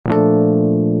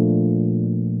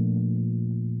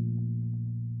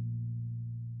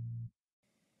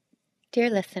Dear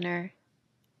listener,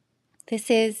 this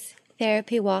is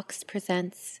Therapy Walks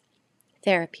presents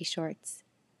Therapy Shorts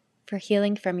for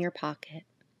Healing from Your Pocket.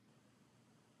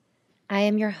 I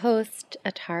am your host,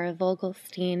 Atara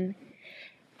Vogelstein,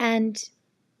 and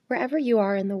wherever you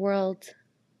are in the world,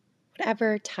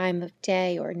 whatever time of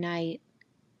day or night,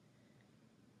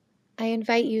 I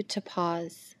invite you to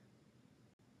pause,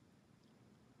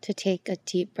 to take a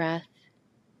deep breath,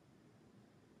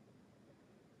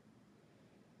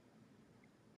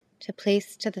 to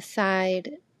place to the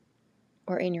side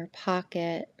or in your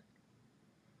pocket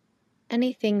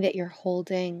anything that you're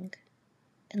holding,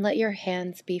 and let your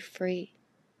hands be free.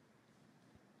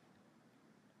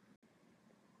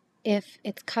 If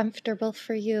it's comfortable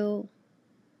for you,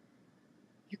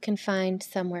 you can find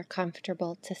somewhere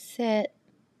comfortable to sit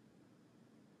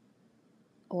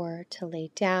or to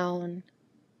lay down.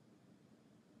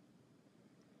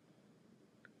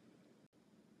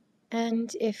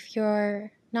 And if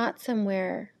you're not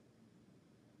somewhere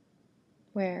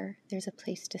where there's a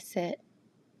place to sit,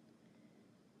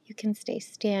 you can stay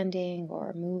standing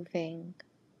or moving.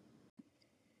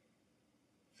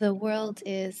 The world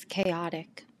is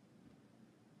chaotic.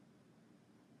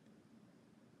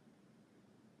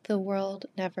 The world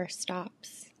never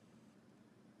stops.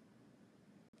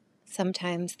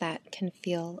 Sometimes that can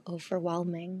feel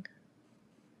overwhelming.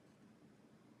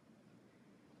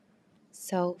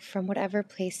 So, from whatever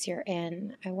place you're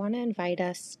in, I want to invite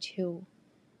us to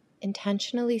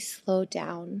intentionally slow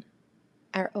down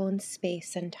our own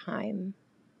space and time,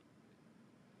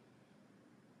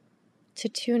 to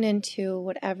tune into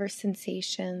whatever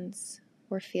sensations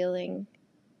we're feeling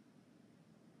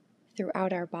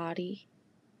throughout our body,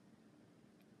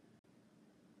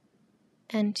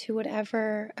 and to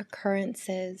whatever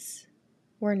occurrences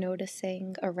we're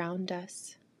noticing around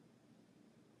us.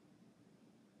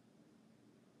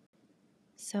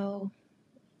 So,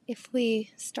 if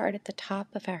we start at the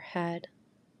top of our head,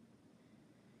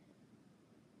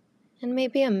 and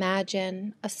maybe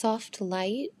imagine a soft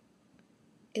light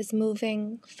is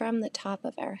moving from the top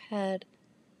of our head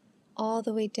all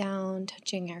the way down,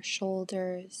 touching our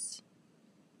shoulders,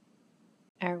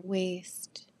 our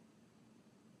waist,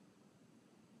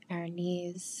 our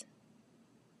knees,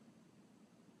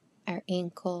 our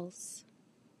ankles,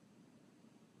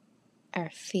 our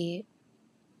feet,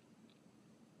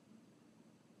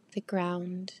 the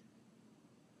ground.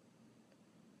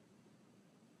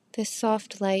 This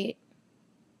soft light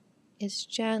is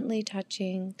gently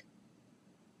touching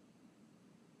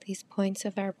these points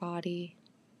of our body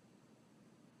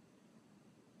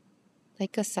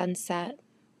like a sunset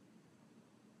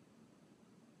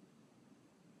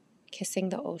kissing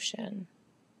the ocean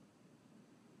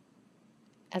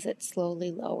as it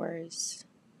slowly lowers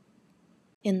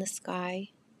in the sky.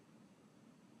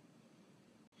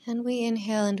 And we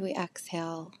inhale and we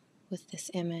exhale with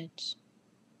this image.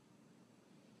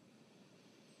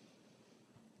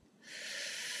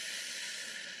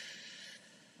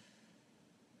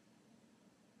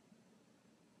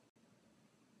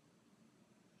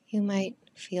 You might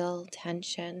feel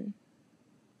tension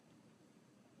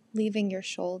leaving your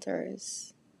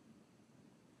shoulders.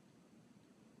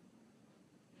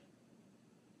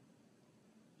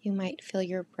 You might feel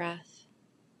your breath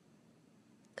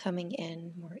coming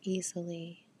in more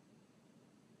easily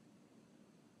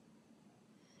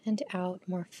and out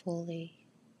more fully.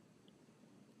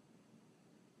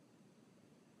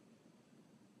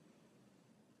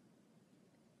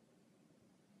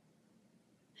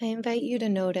 I invite you to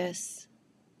notice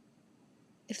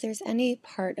if there's any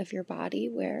part of your body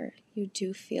where you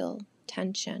do feel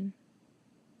tension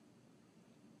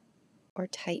or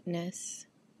tightness,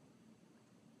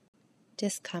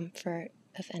 discomfort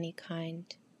of any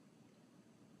kind.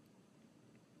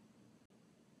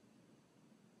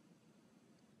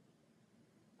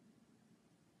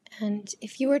 And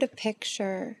if you were to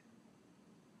picture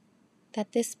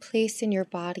that this place in your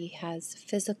body has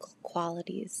physical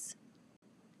qualities,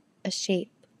 a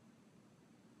shape,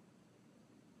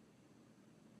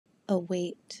 a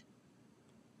weight,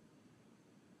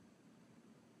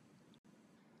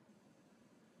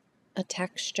 a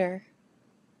texture,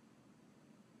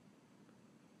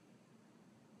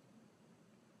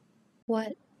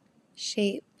 what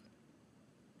shape,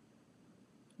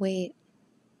 weight,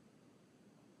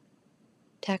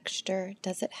 texture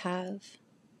does it have?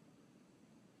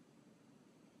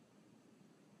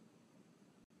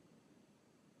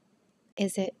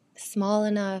 Is it small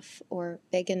enough or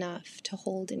big enough to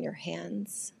hold in your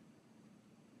hands?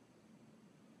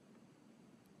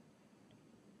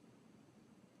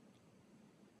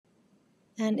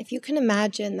 And if you can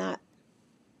imagine that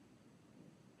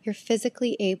you're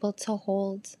physically able to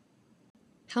hold?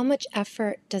 How much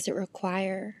effort does it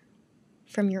require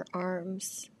from your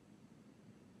arms,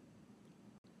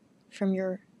 from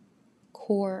your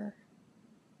core,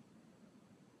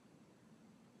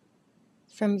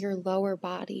 from your lower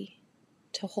body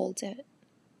to hold it?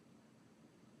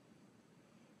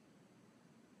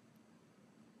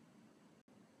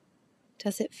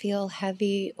 Does it feel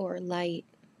heavy or light?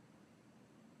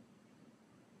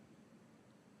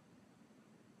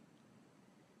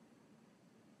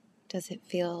 Does it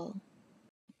feel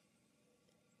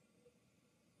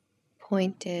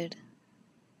pointed,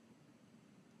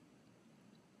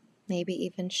 maybe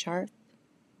even sharp?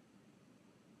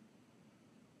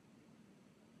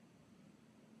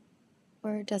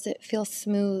 Or does it feel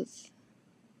smooth?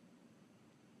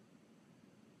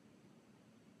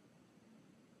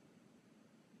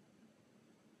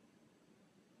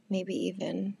 Maybe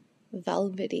even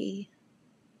velvety?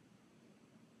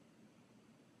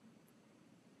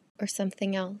 Or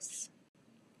something else?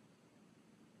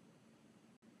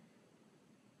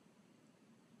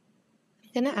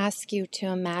 I'm going to ask you to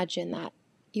imagine that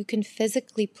you can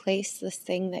physically place this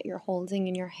thing that you're holding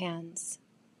in your hands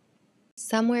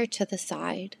somewhere to the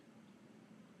side,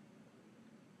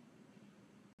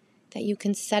 that you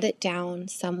can set it down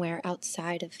somewhere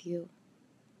outside of you.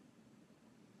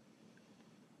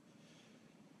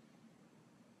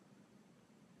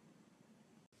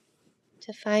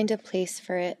 To find a place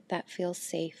for it that feels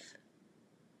safe.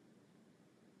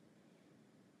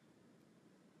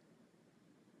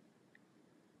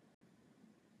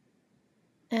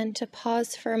 And to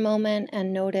pause for a moment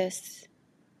and notice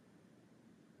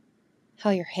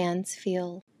how your hands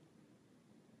feel,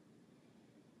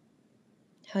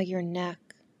 how your neck,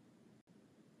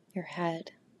 your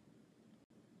head,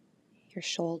 your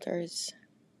shoulders,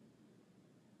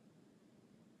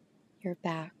 your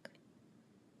back,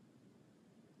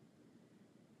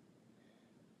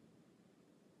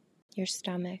 your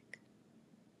stomach,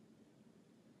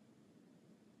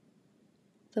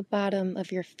 the bottom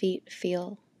of your feet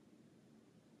feel.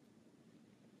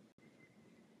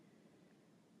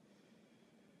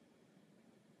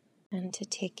 And to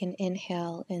take an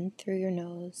inhale in through your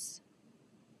nose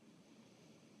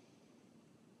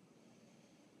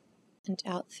and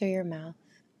out through your mouth.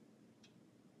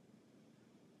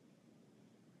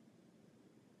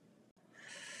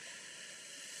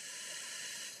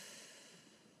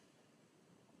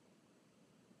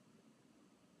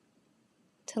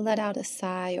 To let out a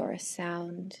sigh or a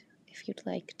sound if you'd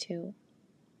like to.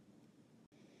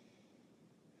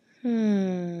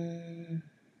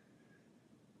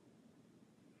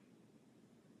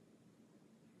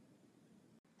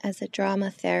 As a drama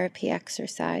therapy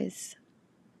exercise,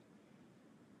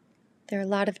 there are a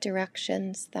lot of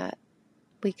directions that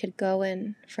we could go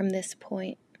in from this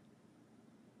point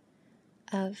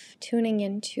of tuning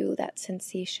into that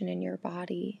sensation in your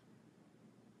body,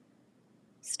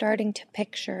 starting to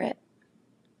picture it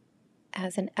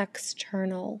as an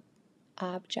external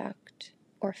object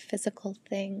or physical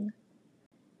thing,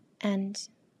 and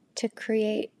to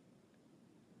create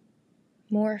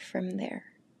more from there,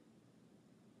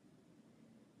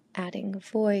 adding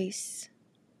voice,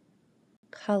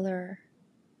 color,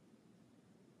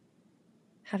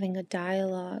 having a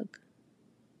dialogue,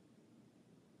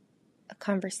 a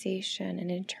conversation, an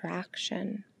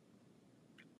interaction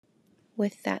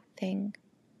with that thing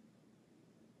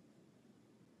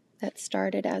that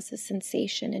started as a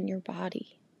sensation in your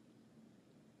body,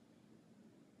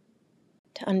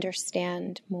 to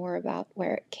understand more about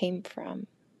where it came from,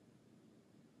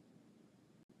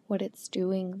 what it's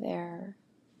doing there,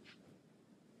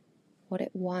 what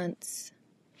it wants.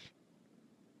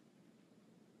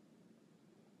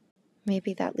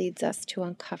 Maybe that leads us to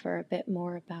uncover a bit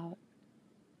more about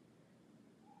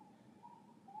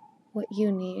what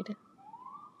you need.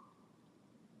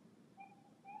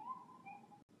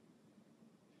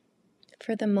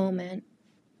 For the moment,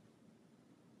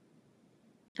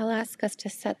 I'll ask us to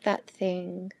set that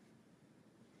thing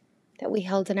that we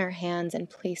held in our hands and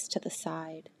placed to the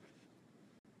side,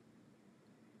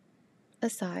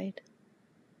 aside.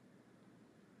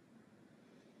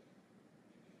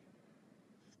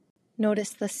 Notice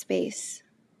the space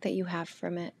that you have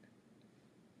from it,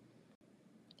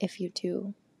 if you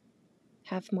do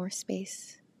have more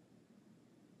space.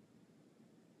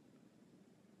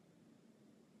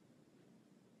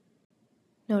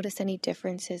 Notice any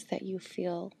differences that you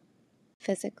feel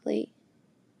physically.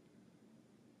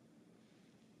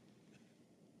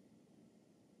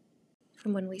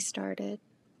 From when we started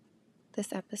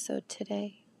this episode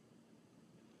today.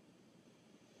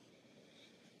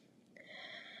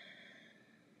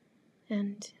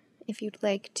 And if you'd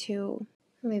like to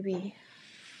maybe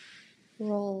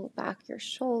roll back your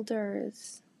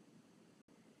shoulders,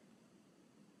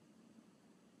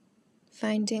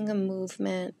 finding a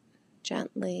movement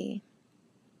gently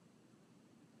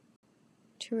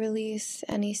to release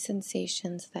any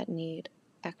sensations that need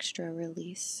extra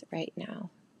release right now.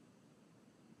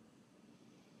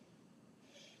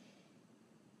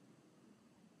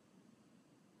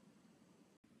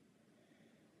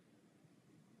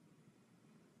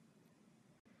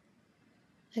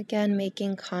 Again,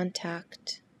 making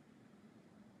contact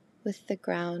with the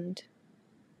ground,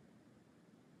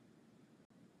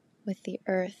 with the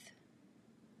earth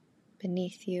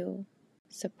beneath you,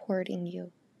 supporting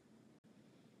you.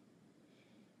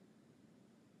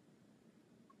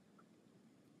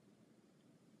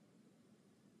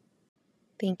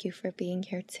 Thank you for being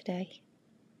here today.